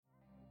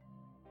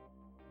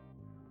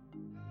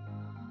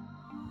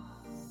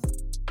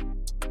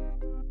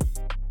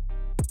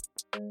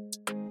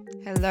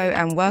Hello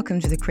and welcome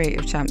to the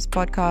Creative Champs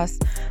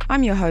podcast.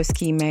 I'm your host,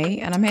 Key May,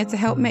 and I'm here to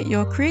help make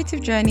your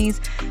creative journeys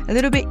a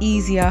little bit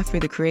easier through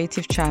the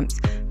Creative Champs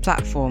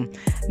platform.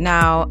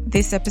 Now,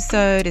 this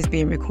episode is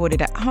being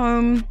recorded at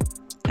home,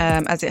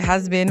 as it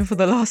has been for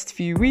the last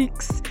few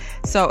weeks.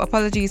 So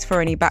apologies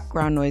for any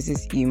background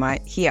noises you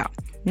might hear.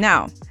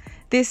 Now,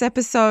 this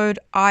episode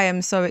I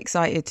am so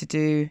excited to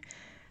do.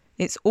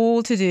 It's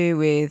all to do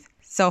with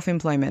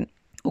self-employment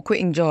or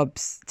quitting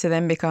jobs to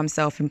then become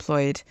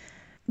self-employed.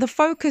 The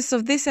focus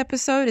of this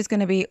episode is going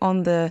to be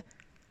on the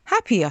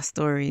happier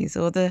stories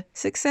or the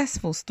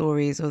successful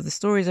stories or the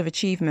stories of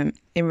achievement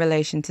in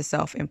relation to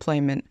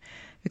self-employment,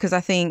 because I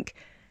think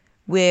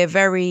we're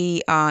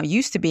very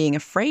used to being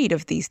afraid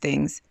of these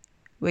things.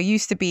 We're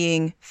used to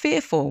being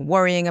fearful,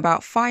 worrying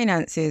about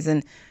finances.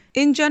 And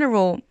in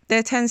general,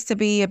 there tends to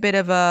be a bit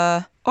of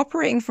a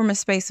operating from a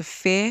space of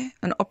fear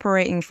and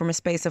operating from a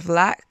space of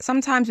lack,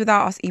 sometimes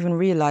without us even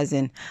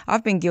realizing.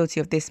 I've been guilty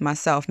of this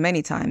myself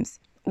many times.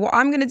 What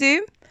I'm going to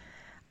do,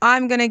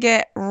 I'm going to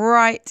get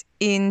right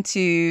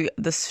into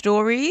the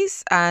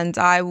stories, and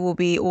I will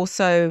be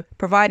also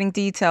providing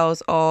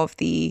details of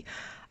the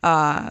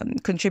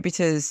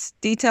contributors'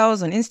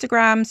 details on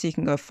Instagram, so you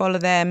can go follow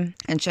them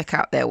and check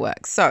out their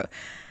work. So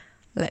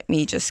let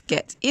me just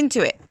get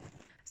into it.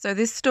 So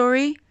this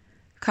story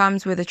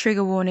comes with a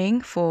trigger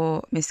warning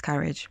for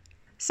miscarriage.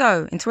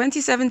 So in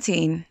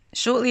 2017,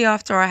 shortly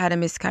after I had a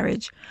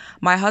miscarriage,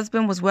 my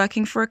husband was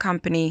working for a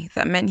company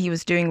that meant he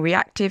was doing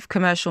reactive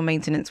commercial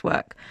maintenance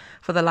work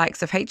for the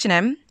likes of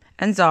H&M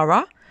and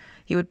Zara.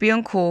 He would be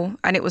on call,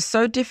 and it was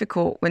so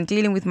difficult when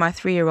dealing with my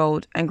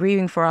 3-year-old and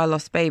grieving for our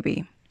lost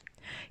baby.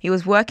 He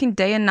was working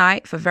day and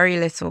night for very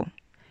little.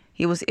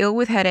 He was ill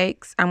with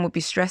headaches and would be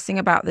stressing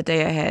about the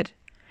day ahead.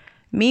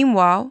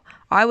 Meanwhile,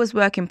 I was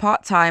working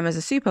part-time as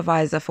a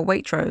supervisor for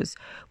Waitrose,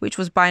 which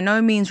was by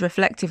no means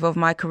reflective of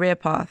my career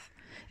path.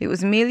 It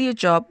was merely a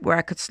job where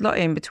I could slot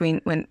in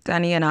between when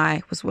Danny and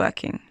I was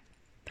working.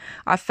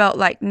 I felt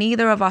like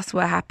neither of us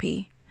were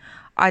happy.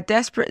 I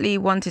desperately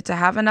wanted to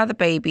have another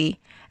baby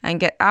and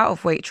get out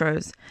of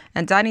Waitrose,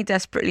 and Danny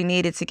desperately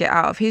needed to get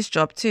out of his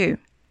job too.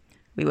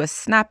 We were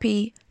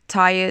snappy,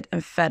 tired,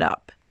 and fed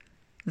up.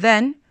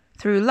 Then,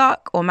 through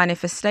luck or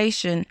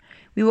manifestation,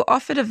 we were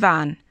offered a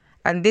van,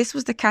 and this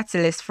was the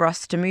catalyst for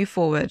us to move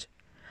forward.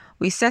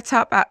 We set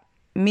up at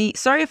Me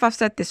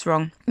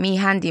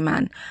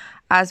Handyman,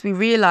 as we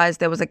realised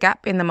there was a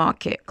gap in the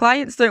market.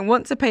 Clients don't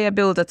want to pay a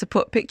builder to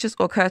put pictures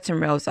or curtain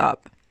rails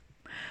up.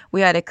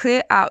 We had a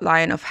clear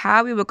outline of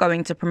how we were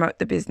going to promote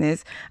the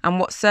business and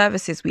what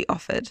services we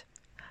offered.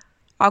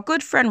 Our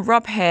good friend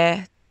Rob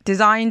Hare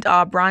designed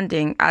our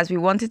branding as we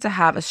wanted to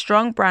have a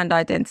strong brand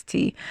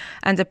identity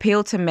and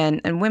appeal to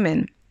men and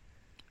women.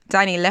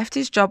 Danny left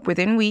his job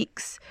within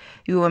weeks.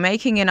 We were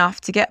making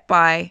enough to get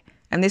by,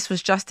 and this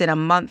was just in a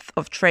month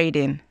of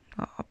trading.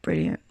 Oh,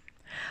 brilliant.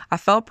 I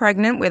fell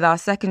pregnant with our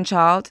second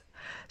child,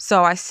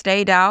 so I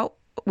stayed out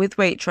with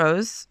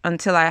Waitrose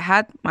until I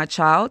had my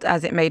child,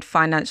 as it made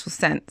financial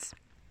sense.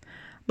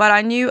 But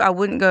I knew I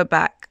wouldn't go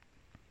back.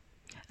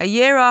 A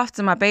year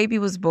after my baby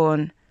was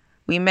born,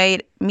 we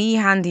made Me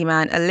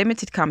Handyman a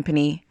limited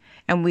company,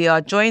 and we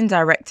are joint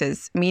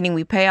directors, meaning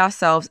we pay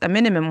ourselves a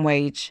minimum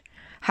wage.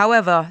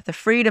 However, the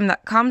freedom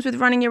that comes with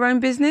running your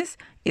own business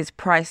is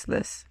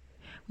priceless.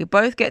 We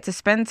both get to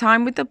spend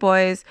time with the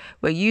boys.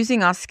 We're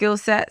using our skill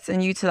sets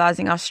and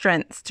utilizing our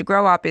strengths to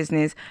grow our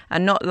business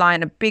and not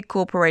line a big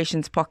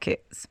corporation's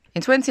pockets.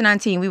 In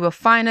 2019, we were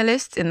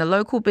finalists in the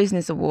local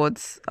business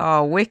awards.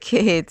 Oh,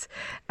 wicked.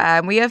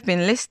 We have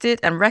been listed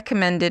and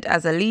recommended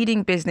as a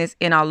leading business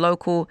in our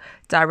local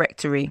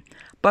directory.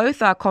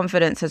 Both our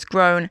confidence has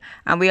grown,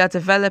 and we are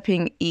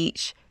developing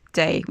each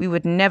day. We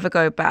would never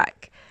go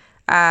back.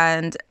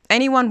 And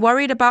anyone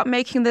worried about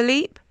making the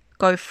leap,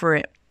 go for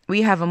it.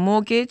 We have a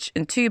mortgage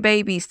and 2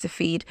 babies to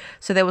feed,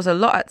 so there was a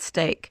lot at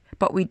stake,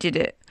 but we did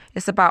it.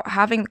 It's about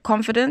having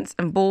confidence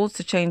and balls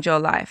to change your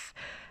life.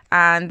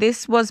 And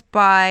this was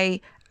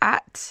by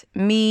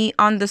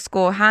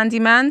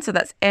 @me_handyman. So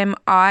that's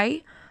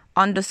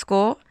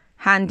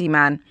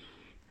MI_handyman.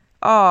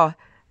 Oh,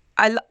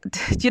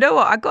 you know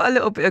what? I got a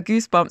little bit of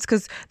goosebumps,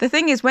 because the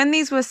thing is, when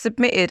these were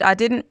submitted, I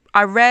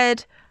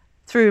read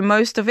through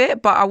most of it,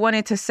 but I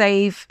wanted to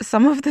save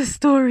some of the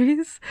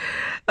stories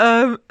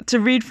to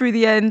read through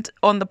the end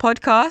on the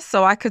podcast,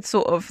 so I could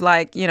sort of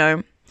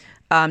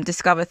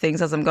discover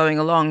things as I'm going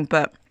along.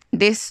 But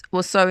this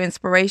was so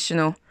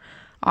inspirational,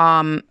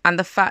 and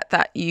the fact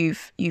that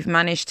you've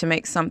managed to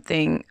make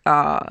something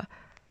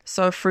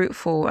so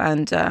fruitful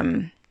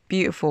and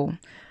beautiful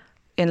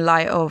in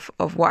light of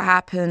what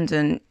happened,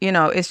 and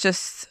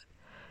it's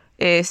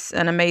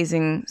an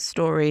amazing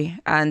story.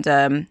 And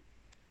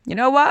you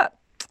know what?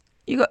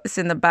 You got this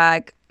in the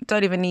bag.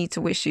 Don't even need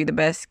to wish you the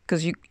best,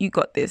 because you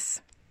got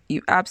this.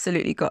 You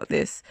absolutely got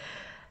this.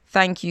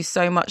 Thank you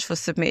so much for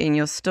submitting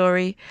your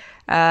story.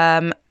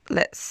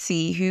 Let's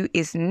see who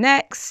is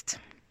next.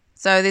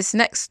 So this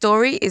next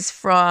story is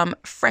from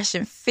Fresh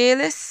and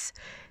Fearless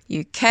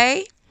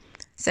UK.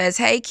 Says,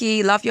 hey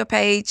Key, love your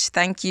page.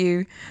 Thank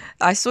you.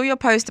 I saw your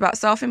post about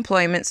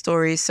self-employment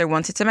stories, so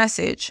wanted to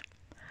message.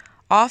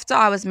 After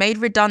I was made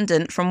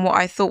redundant from what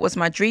I thought was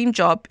my dream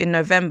job in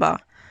November,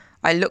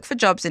 I looked for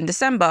jobs in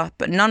December,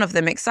 but none of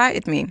them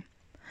excited me.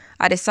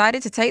 I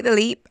decided to take the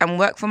leap and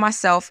work for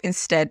myself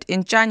instead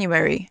in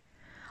January.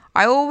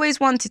 I always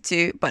wanted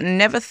to, but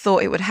never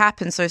thought it would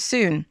happen so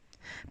soon.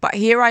 But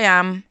here I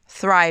am,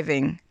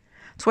 thriving.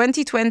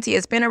 2020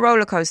 has been a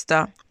roller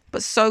coaster,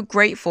 but so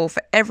grateful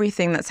for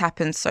everything that's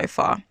happened so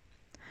far.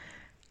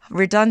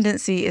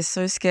 Redundancy is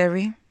so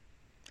scary.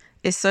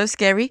 It's so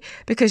scary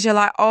because you're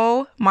like,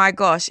 oh my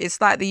gosh,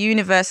 it's like the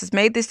universe has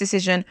made this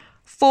decision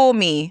for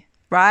me,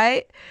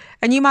 right?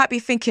 And you might be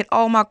thinking,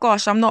 oh my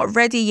gosh, I'm not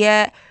ready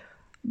yet.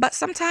 But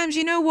sometimes,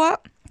 you know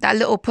what? That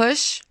little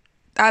push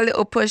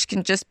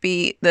can just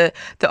be the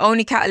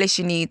only catalyst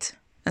you need.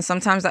 And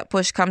sometimes that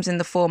push comes in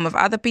the form of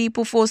other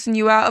people forcing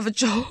you out of a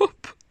job,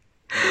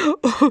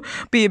 or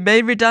being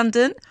made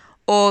redundant,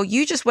 or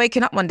you just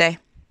waking up one day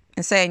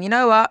and saying, you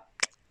know what?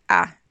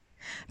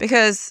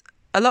 Because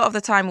a lot of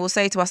the time we'll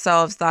say to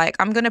ourselves, like,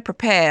 I'm going to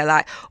prepare,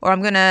 or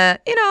I'm going to,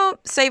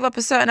 save up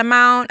a certain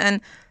amount.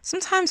 And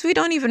sometimes we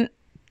don't even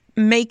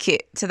make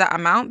it to that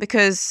amount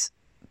because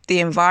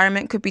the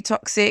environment could be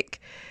toxic.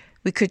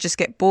 We could just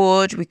get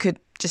bored. We could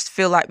just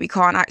feel like we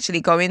can't actually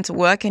go into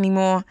work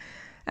anymore.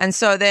 And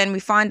so then we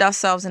find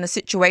ourselves in a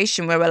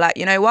situation where we're like,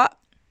 you know what?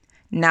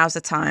 Now's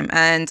the time.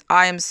 And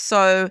I am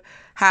so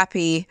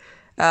happy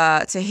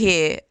to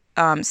hear,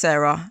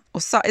 Sarah,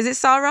 is it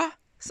Sarah?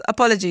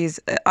 Apologies.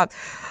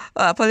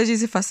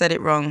 Apologies if I said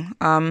it wrong.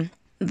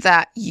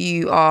 That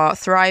you are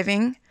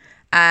thriving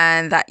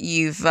and that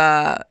you've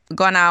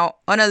gone out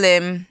on a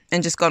limb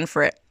and just gone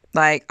for it.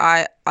 Like,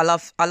 I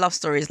love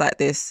stories like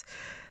this.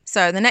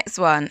 So the next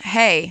one.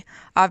 Hey,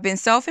 I've been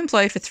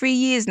self-employed for 3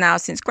 years now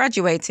since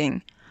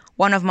graduating.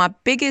 One of my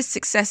biggest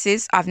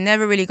successes I've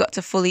never really got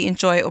to fully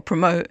enjoy or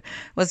promote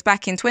was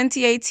back in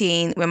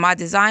 2018 when my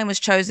design was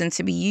chosen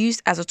to be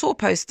used as a tour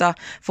poster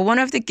for one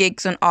of the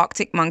gigs on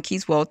Arctic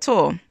Monkeys World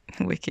Tour.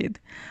 Wicked.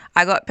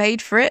 I got paid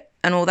for it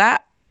and all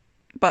that,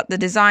 but the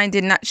design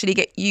didn't actually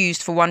get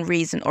used for one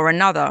reason or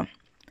another.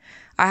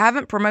 I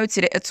haven't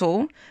promoted it at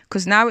all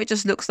because now it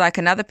just looks like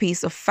another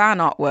piece of fan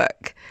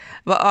artwork.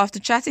 But after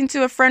chatting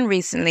to a friend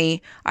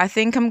recently, I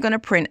think I'm going to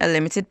print a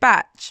limited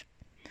batch.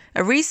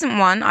 A recent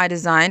one I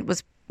designed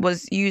was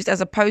used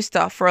as a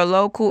poster for a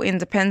local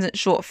independent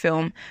short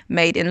film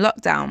made in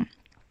lockdown.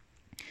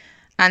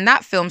 And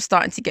that film's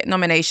starting to get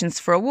nominations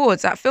for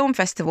awards at film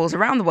festivals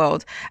around the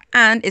world,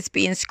 and it's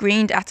being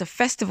screened at a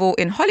festival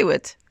in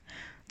Hollywood.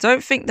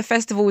 Don't think the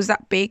festival is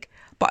that big,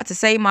 but to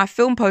say my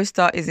film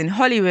poster is in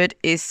Hollywood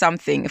is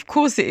something. Of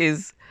course it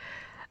is.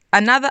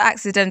 Another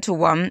accidental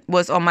one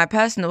was on my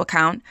personal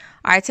account.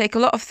 I take a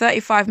lot of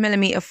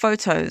 35mm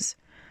photos.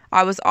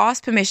 I was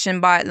asked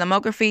permission by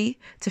Lomography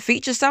to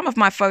feature some of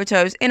my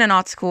photos in an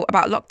article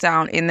about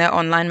lockdown in their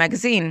online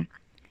magazine.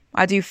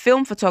 I do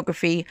film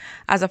photography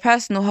as a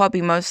personal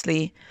hobby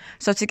mostly,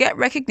 so to get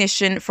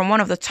recognition from one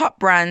of the top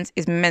brands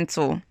is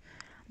mental.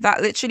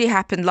 That literally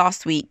happened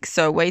last week,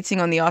 so waiting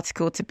on the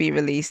article to be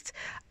released.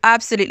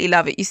 Absolutely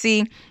love it. You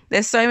see,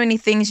 there's so many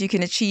things you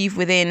can achieve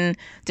within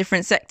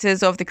different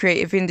sectors of the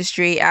creative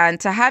industry, and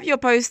to have your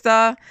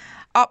poster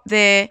up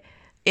there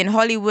in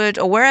Hollywood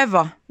or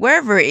wherever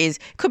it is,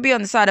 could be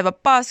on the side of a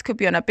bus, could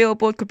be on a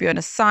billboard, could be on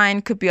a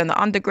sign, could be on the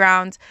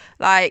underground.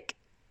 Like,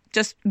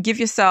 just give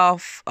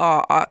yourself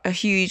a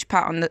huge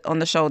pat on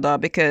the shoulder,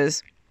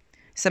 because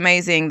it's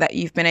amazing that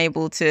you've been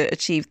able to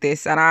achieve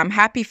this, and I'm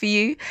happy for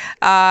you.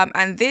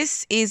 And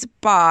this is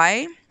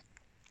by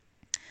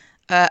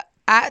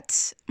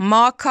at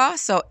Marca,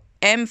 so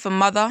M for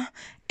mother,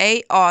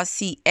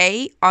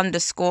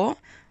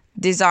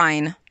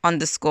 ARCA_design_.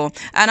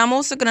 And I'm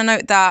also going to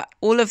note that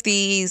all of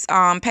these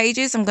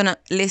pages I'm going to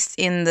list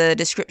in the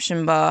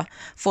description bar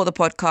for the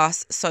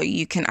podcast, so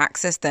you can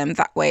access them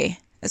that way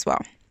as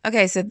well.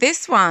 Okay, so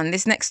this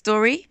next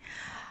story.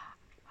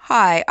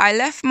 Hi, I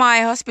left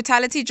my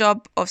hospitality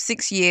job of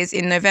 6 years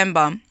in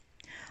November.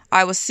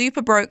 I was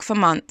super broke for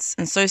months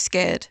and so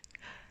scared.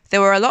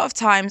 There were a lot of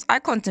times I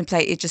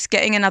contemplated just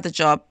getting another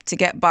job to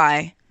get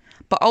by,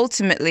 but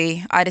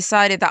ultimately I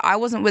decided that I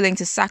wasn't willing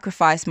to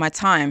sacrifice my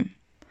time.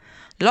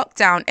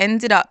 Lockdown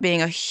ended up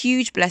being a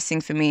huge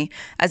blessing for me,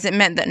 as it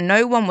meant that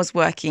no one was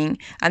working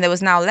and there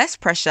was now less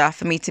pressure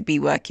for me to be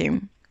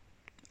working.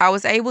 I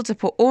was able to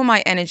put all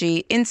my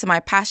energy into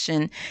my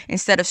passion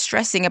instead of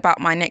stressing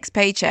about my next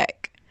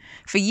paycheck.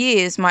 For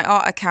years, my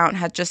art account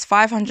had just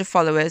 500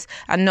 followers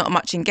and not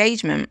much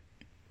engagement.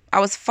 I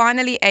was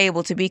finally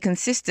able to be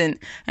consistent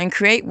and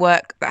create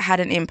work that had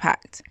an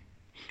impact.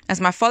 As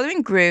my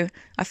following grew,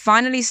 I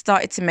finally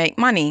started to make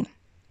money.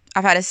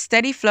 I've had a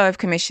steady flow of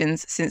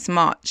commissions since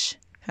March.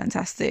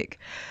 Fantastic.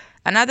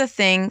 Another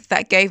thing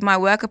that gave my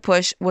work a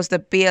push was the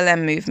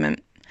BLM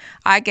movement.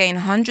 I gained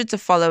hundreds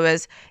of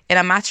followers in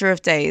a matter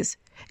of days.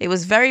 It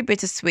was very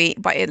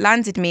bittersweet, but it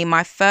landed me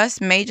my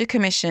first major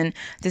commission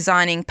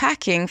designing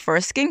packing for a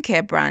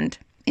skincare brand.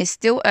 It's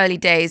still early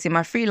days in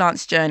my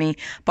freelance journey,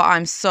 but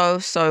I'm so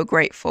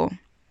grateful.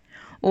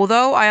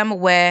 Although I am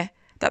aware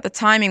that the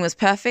timing was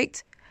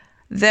perfect,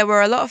 there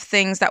were a lot of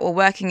things that were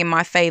working in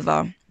my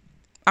favour.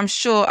 I'm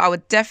sure I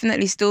would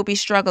definitely still be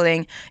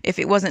struggling if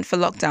it wasn't for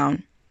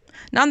lockdown.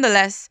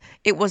 Nonetheless,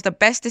 it was the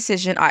best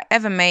decision I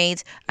ever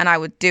made, and I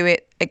would do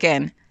it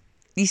again.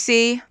 You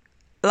see,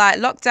 like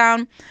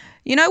lockdown,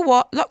 you know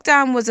what?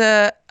 Lockdown was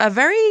a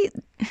very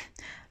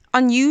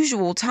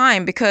unusual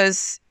time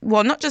because,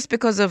 well, not just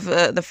because of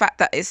the fact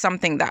that it's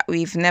something that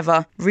we've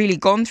never really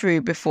gone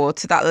through before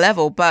to that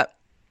level, but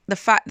the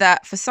fact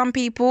that for some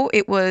people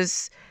it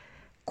was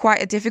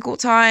quite a difficult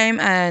time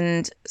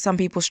and some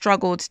people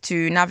struggled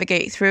to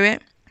navigate through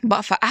it.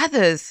 But for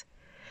others,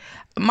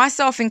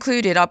 myself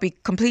included, I'll be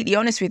completely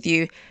honest with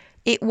you,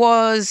 it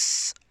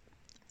was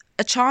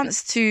a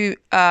chance to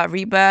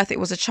rebirth. It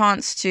was a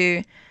chance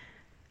to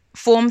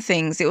form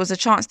things. It was a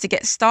chance to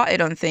get started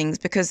on things,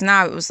 because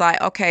now it was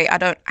like, okay, I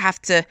don't have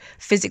to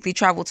physically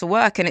travel to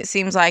work. And it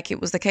seems like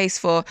it was the case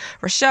for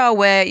Rochelle,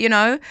 where, you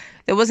know,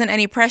 there wasn't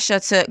any pressure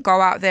to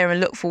go out there and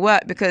look for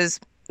work because,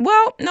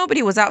 well,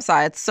 nobody was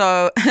outside.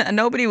 So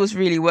nobody was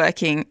really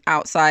working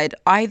outside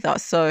either.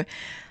 So,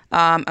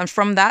 and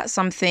from that,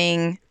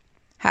 something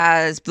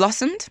has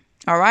blossomed.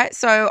 All right.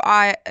 So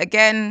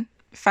again,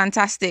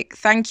 fantastic.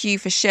 Thank you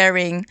for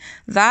sharing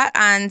that.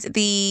 And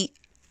the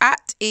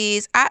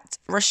is at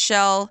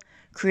Rochelle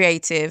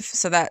Creative.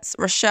 So that's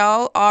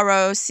Rochelle,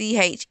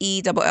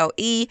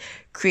 ROCHELLE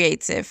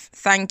Creative.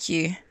 Thank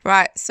you.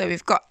 Right. So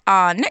we've got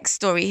our next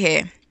story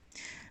here.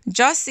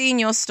 Just seen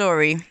your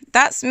story.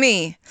 That's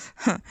me.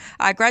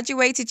 I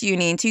graduated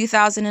uni in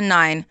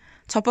 2009,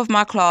 top of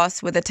my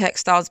class with a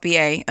textiles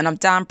BA, and I'm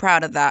damn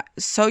proud of that.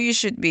 So you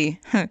should be.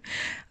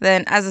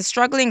 Then, as a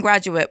struggling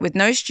graduate with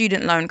no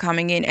student loan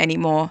coming in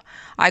anymore,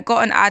 I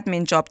got an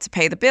admin job to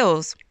pay the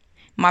bills.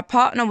 My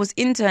partner was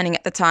interning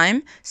at the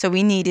time, so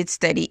we needed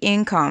steady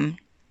income.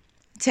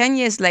 10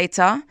 years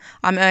later,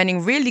 I'm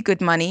earning really good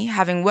money,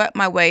 having worked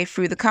my way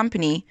through the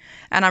company,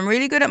 and I'm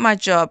really good at my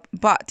job,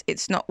 but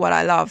it's not what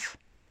I love.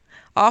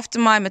 After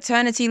my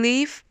maternity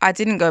leave, I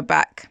didn't go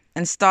back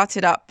and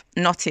started up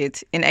Knotted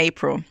in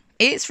April.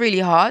 It's really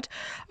hard.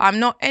 I'm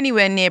not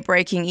anywhere near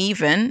breaking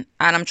even,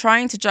 and I'm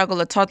trying to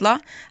juggle a toddler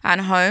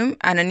and home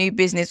and a new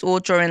business all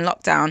during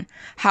lockdown.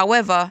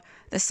 However,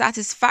 the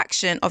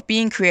satisfaction of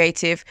being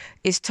creative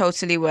is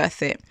totally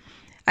worth it.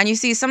 And you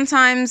see,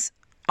 sometimes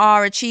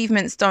our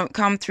achievements don't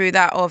come through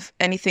that of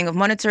anything of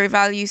monetary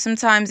value.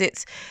 Sometimes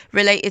it's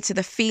related to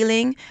the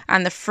feeling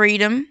and the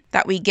freedom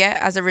that we get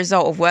as a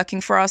result of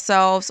working for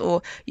ourselves,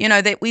 or, you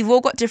know, that we've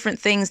all got different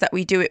things that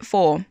we do it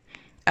for.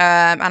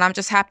 And I'm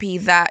just happy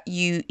that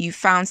you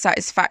found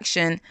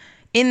satisfaction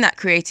in that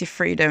creative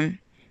freedom,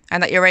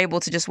 and that you're able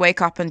to just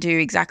wake up and do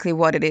exactly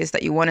what it is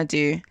that you want to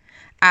do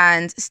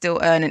and still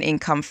earn an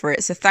income for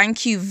it. So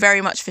thank you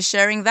very much for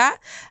sharing that.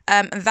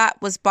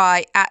 That was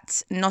by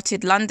at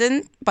Knotted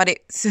London, but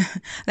it's,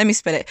 let me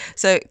spell it.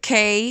 So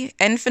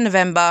KN for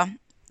November,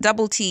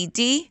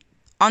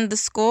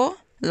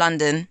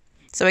 TTD_London.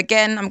 So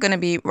again, I'm going to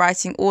be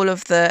writing all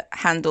of the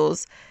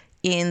handles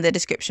in the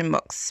description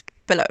box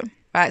below.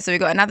 Right, so we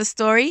got another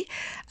story.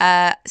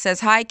 Says,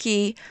 hi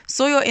Key,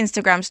 saw your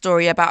Instagram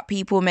story about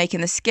people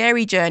making the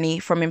scary journey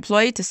from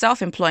employed to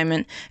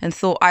self-employment and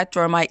thought I'd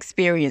throw my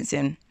experience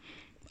in.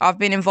 I've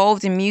been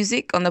involved in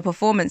music on the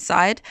performance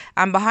side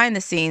and behind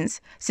the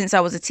scenes since I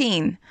was a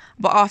teen,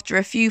 but after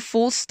a few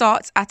false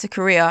starts at a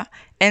career,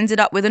 ended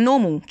up with a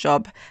normal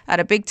job at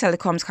a big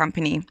telecoms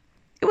company.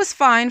 It was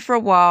fine for a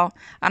while,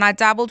 and I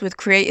dabbled with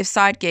creative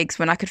side gigs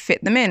when I could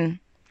fit them in.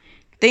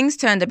 Things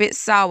turned a bit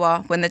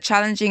sour when the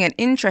challenging and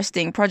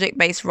interesting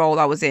project-based role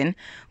I was in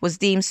was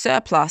deemed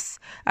surplus,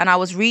 and I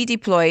was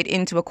redeployed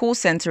into a call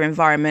center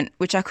environment,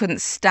 which I couldn't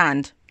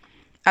stand.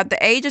 At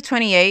the age of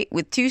 28,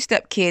 with 2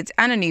 stepkids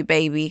and a new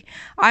baby,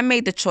 I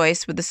made the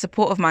choice, with the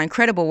support of my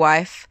incredible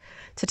wife,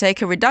 to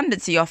take a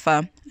redundancy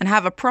offer and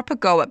have a proper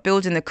go at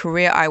building the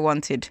career I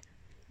wanted.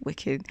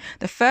 Wicked.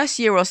 The first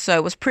year or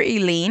so was pretty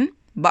lean,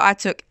 but I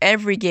took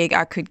every gig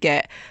I could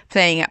get,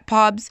 playing at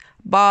pubs,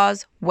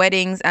 bars,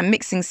 weddings, and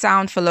mixing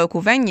sound for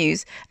local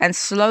venues, and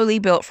slowly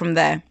built from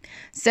there.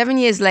 7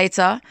 years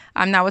later,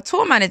 I'm now a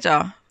tour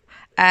manager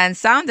and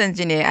sound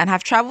engineer, and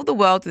have traveled the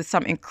world with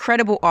some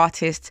incredible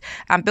artists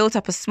and built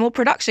up a small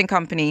production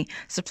company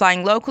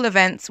supplying local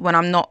events when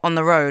I'm not on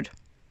the road.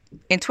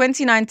 In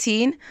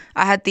 2019,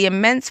 I had the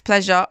immense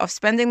pleasure of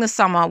spending the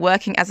summer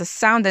working as a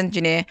sound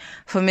engineer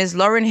for Ms.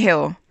 Lauryn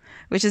Hill,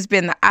 which has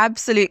been the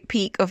absolute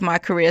peak of my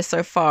career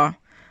so far,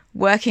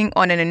 working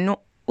on enormous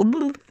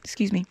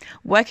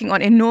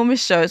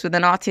shows with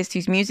an artist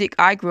whose music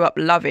I grew up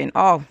loving.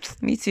 Oh,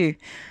 me too.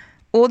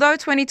 Although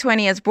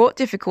 2020 has brought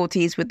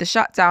difficulties with the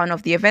shutdown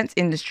of the events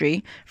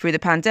industry through the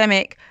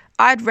pandemic,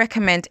 I'd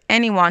recommend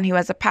anyone who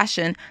has a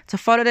passion to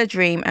follow their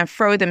dream and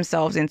throw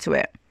themselves into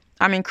it.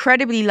 I'm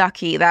incredibly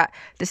lucky that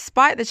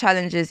despite the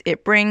challenges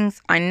it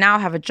brings, I now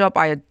have a job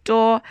I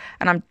adore,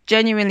 and I'm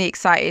genuinely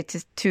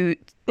excited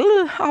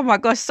oh my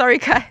gosh, sorry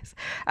guys.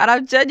 And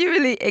I'm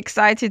genuinely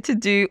excited to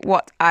do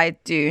what I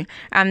do.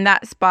 And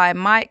that's by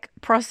Mike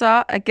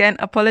Prosser. Again,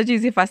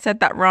 apologies if I said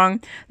that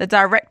wrong. The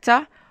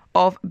director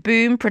of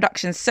Boom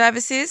Production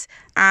Services,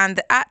 and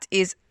the @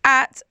 is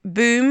at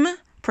Boom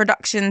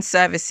Production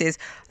Services.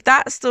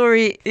 That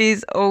story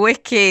is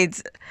wicked.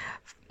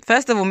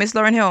 First of all, Miss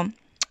Lauryn Hill.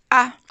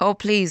 Oh,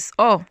 please.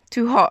 Oh,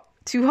 too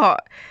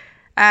hot.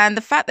 And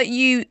the fact that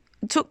you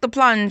took the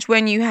plunge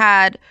when you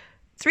had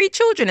 3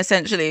 children,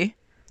 essentially,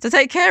 to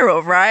take care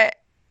of, right?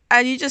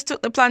 And you just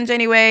took the plunge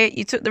anyway.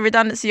 You took the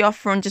redundancy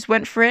offer and just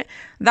went for it.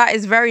 That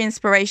is very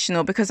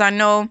inspirational, because I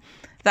know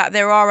that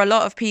there are a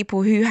lot of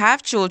people who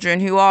have children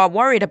who are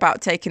worried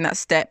about taking that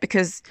step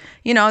because,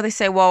 they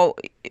say, well,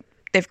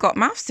 they've got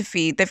mouths to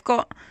feed. They've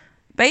got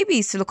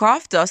babies to look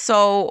after.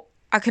 So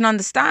I can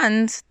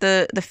understand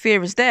the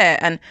fear is there.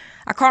 And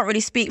I can't really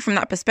speak from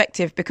that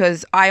perspective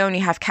because I only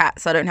have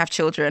cats. I don't have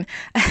children.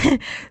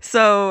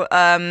 So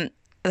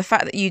the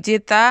fact that you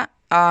did that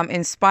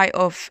in spite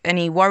of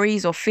any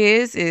worries or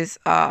fears is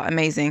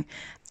amazing.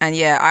 And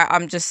yeah,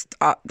 I'm just,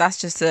 that's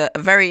just a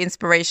very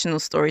inspirational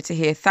story to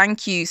hear.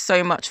 Thank you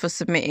so much for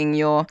submitting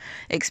your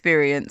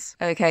experience.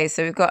 Okay,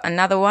 so we've got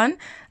another one.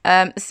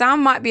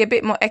 Sound might be a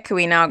bit more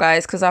echoey now,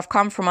 guys, because I've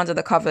come from under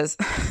the covers.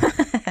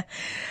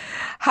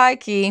 Hi,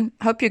 Key.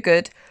 Hope you're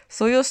good.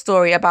 Saw your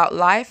story about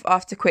life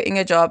after quitting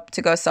a job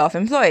to go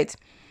self-employed.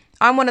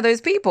 I'm one of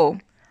those people.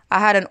 I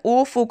had an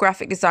awful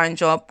graphic design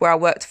job where I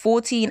worked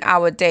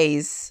 14-hour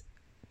days.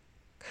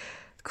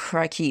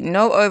 Crikey,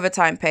 no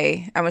overtime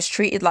pay, and was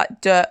treated like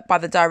dirt by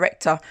the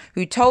director,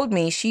 who told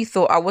me she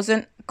thought I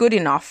wasn't good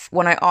enough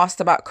when I asked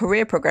about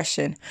career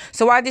progression.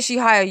 So why did she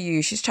hire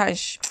you? She's trying...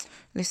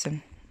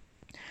 Listen.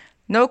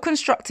 No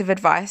constructive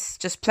advice,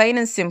 just plain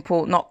and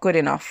simple, not good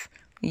enough.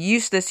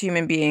 Useless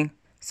human being.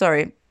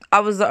 Sorry. I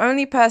was the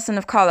only person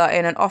of colour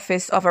in an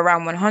office of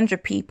around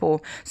 100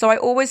 people, so I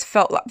always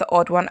felt like the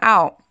odd one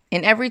out.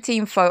 In every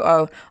team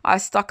photo, I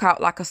stuck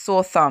out like a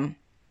sore thumb.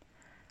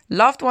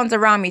 Loved ones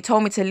around me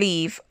told me to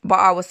leave, but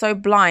I was so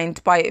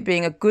blind by it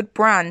being a good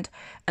brand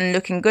and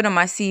looking good on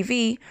my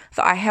CV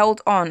that I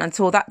held on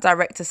until that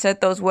director said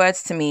those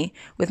words to me,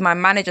 with my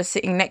manager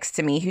sitting next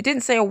to me, who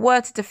didn't say a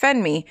word to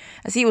defend me,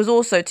 as he was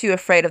also too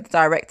afraid of the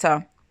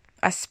director.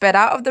 I sped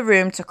out of the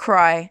room to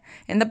cry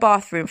in the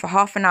bathroom for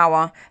half an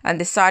hour and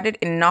decided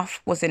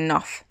enough was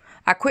enough.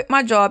 I quit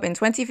my job in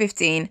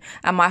 2015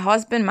 and my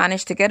husband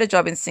managed to get a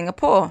job in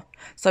Singapore,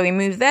 so we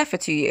moved there for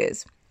 2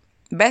 years.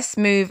 Best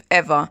move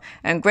ever,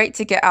 and great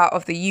to get out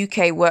of the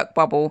UK work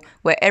bubble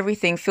where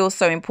everything feels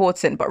so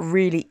important but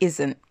really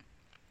isn't.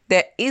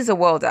 There is a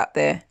world out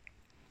there.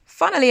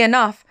 Funnily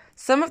enough,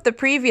 some of the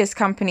previous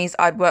companies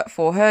I'd worked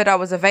for heard I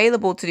was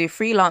available to do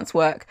freelance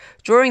work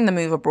during the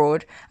move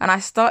abroad, and I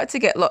started to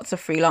get lots of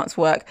freelance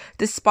work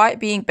despite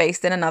being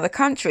based in another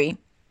country.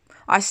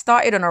 I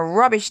started on a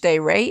rubbish day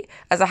rate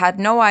as I had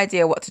no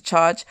idea what to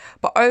charge,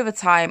 but over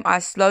time I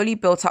slowly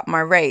built up my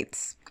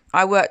rates.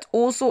 I worked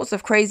all sorts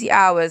of crazy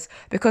hours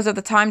because of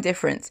the time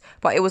difference,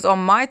 but it was on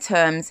my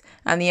terms,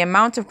 and the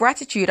amount of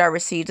gratitude I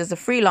received as a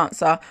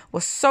freelancer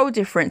was so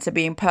different to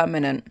being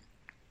permanent.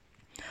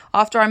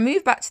 After I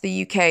moved back to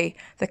the UK,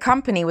 the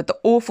company with the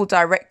awful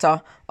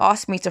director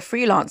asked me to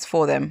freelance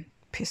for them.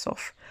 Piss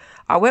off.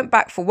 I went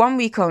back for 1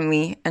 week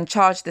only and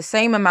charged the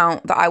same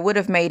amount that I would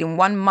have made in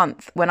 1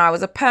 month when I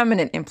was a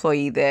permanent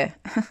employee there.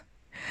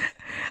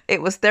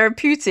 It was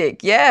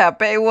therapeutic. Yeah, I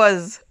bet it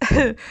was.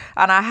 And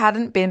I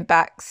hadn't been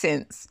back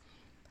since.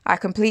 I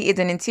completed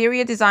an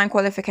interior design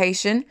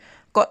qualification,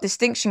 got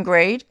distinction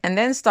grade, and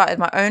then started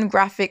my own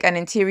graphic and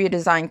interior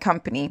design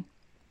company.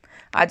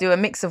 I do a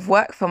mix of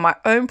work for my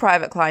own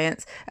private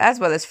clients as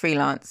well as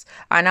freelance.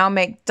 I now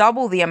make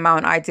double the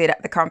amount I did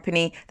at the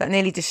company that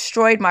nearly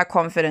destroyed my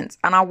confidence,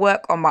 and I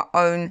work on my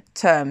own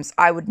terms.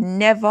 I would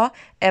never,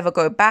 ever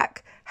go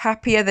back.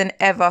 Happier than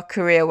ever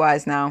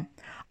career-wise now.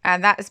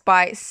 And that is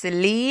by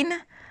Celine.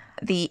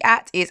 The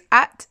 @ is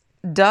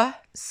 @Da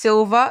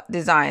Silva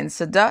Design.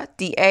 So Da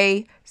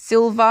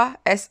Silva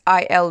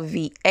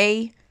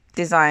SILVA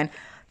Design.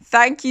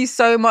 Thank you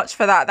so much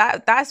for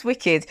that. That's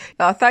wicked.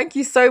 Thank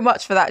you so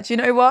much for that. Do you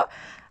know what?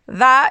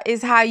 That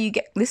is how you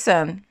get.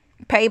 Listen,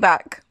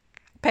 payback.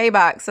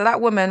 So that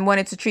woman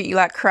wanted to treat you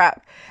like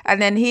crap,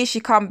 and then here she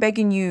come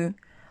begging you.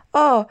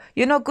 Oh,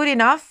 you're not good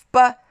enough,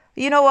 but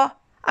you know what?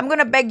 I'm going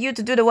to beg you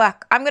to do the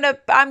work. I'm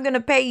going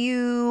to pay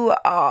you,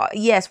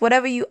 yes,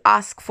 whatever you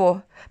ask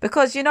for.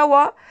 Because you know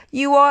what?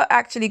 You are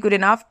actually good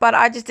enough, but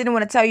I just didn't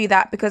want to tell you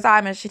that because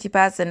I'm a shitty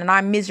person and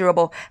I'm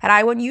miserable and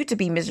I want you to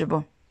be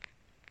miserable.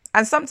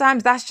 And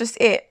sometimes that's just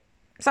it.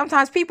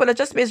 Sometimes people are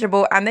just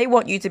miserable and they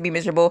want you to be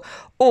miserable,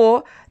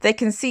 or they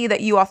can see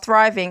that you are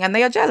thriving and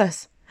they are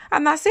jealous.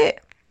 And that's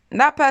it.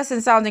 And that person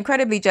sounds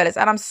incredibly jealous.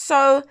 And I'm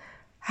so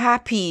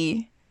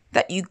happy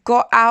that you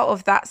got out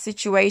of that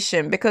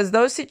situation, because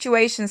those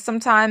situations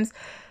sometimes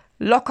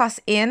lock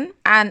us in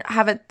and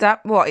have it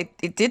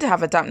did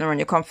have a dampener on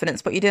your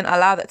confidence, but you didn't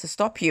allow that to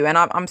stop you. And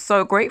I'm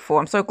so grateful.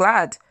 I'm so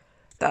glad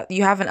that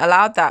you haven't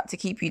allowed that to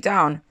keep you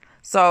down.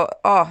 So,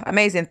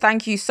 amazing.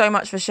 Thank you so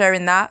much for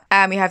sharing that.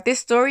 And we have this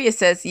story. It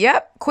says,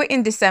 yep, quit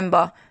in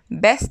December.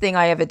 Best thing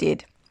I ever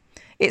did.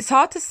 It's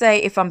hard to say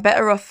if I'm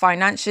better off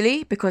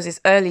financially because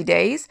it's early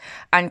days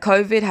and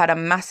COVID had a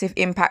massive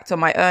impact on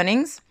my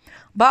earnings.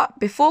 But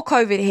before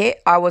COVID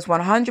hit, I was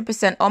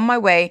 100% on my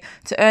way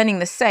to earning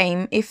the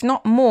same, if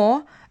not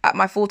more, at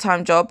my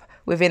full-time job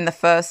within the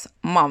first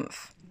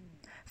month.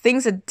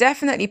 Things have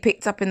definitely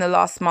picked up in the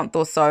last month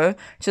or so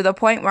to the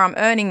point where I'm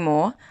earning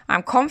more.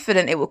 I'm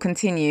confident it will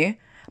continue.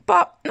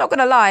 But not going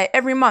to lie,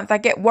 every month I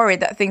get worried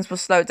that things will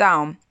slow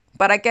down.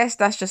 But I guess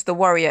that's just the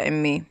warrior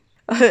in me.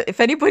 If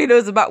anybody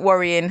knows about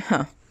worrying,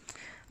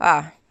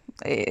 and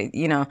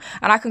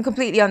I can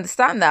completely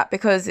understand that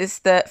because it's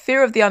the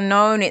fear of the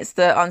unknown, it's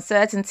the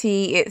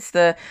uncertainty, it's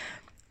the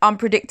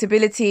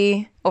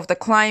unpredictability of the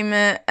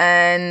climate.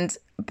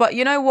 But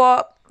you know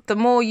what? The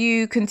more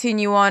you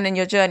continue on in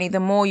your journey, the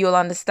more you'll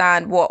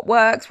understand what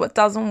works, what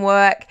doesn't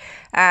work,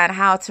 and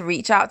how to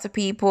reach out to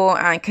people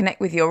and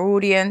connect with your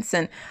audience.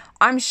 And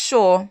I'm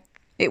sure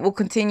it will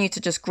continue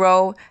to just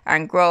grow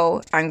and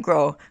grow and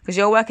grow because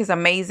your work is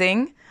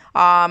amazing.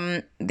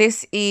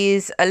 This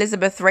is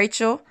Elizabeth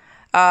Rachel.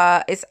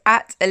 It's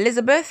at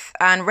Elizabeth,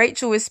 and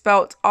Rachel is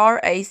spelled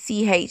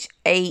Rachael.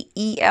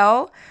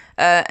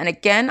 And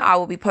again, I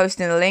will be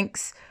posting the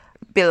links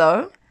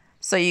below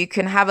so you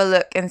can have a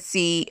look and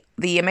see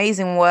the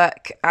amazing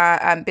work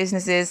and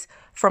businesses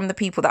from the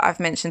people that I've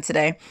mentioned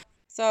today.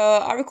 So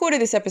I recorded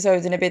this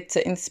episode in a bit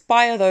to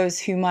inspire those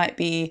who might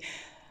be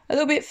a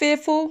little bit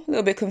fearful, a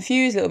little bit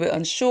confused, a little bit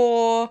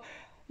unsure.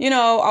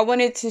 I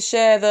wanted to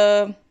share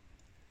the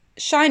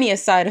shinier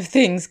side of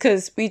things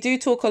because we do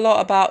talk a lot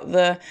about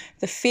the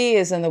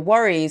fears and the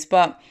worries,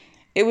 but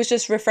it was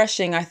just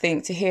refreshing, I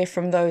think, to hear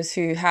from those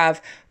who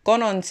have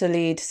gone on to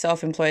lead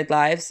self-employed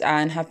lives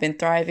and have been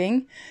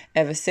thriving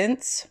ever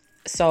since.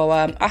 So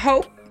I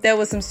hope there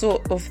was some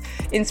sort of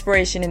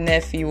inspiration in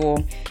there for you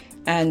all.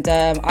 And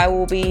I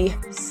will be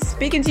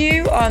speaking to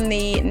you on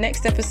the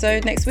next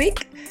episode next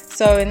week.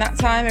 So in that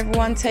time,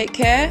 everyone take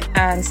care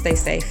and stay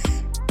safe.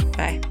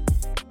 Bye.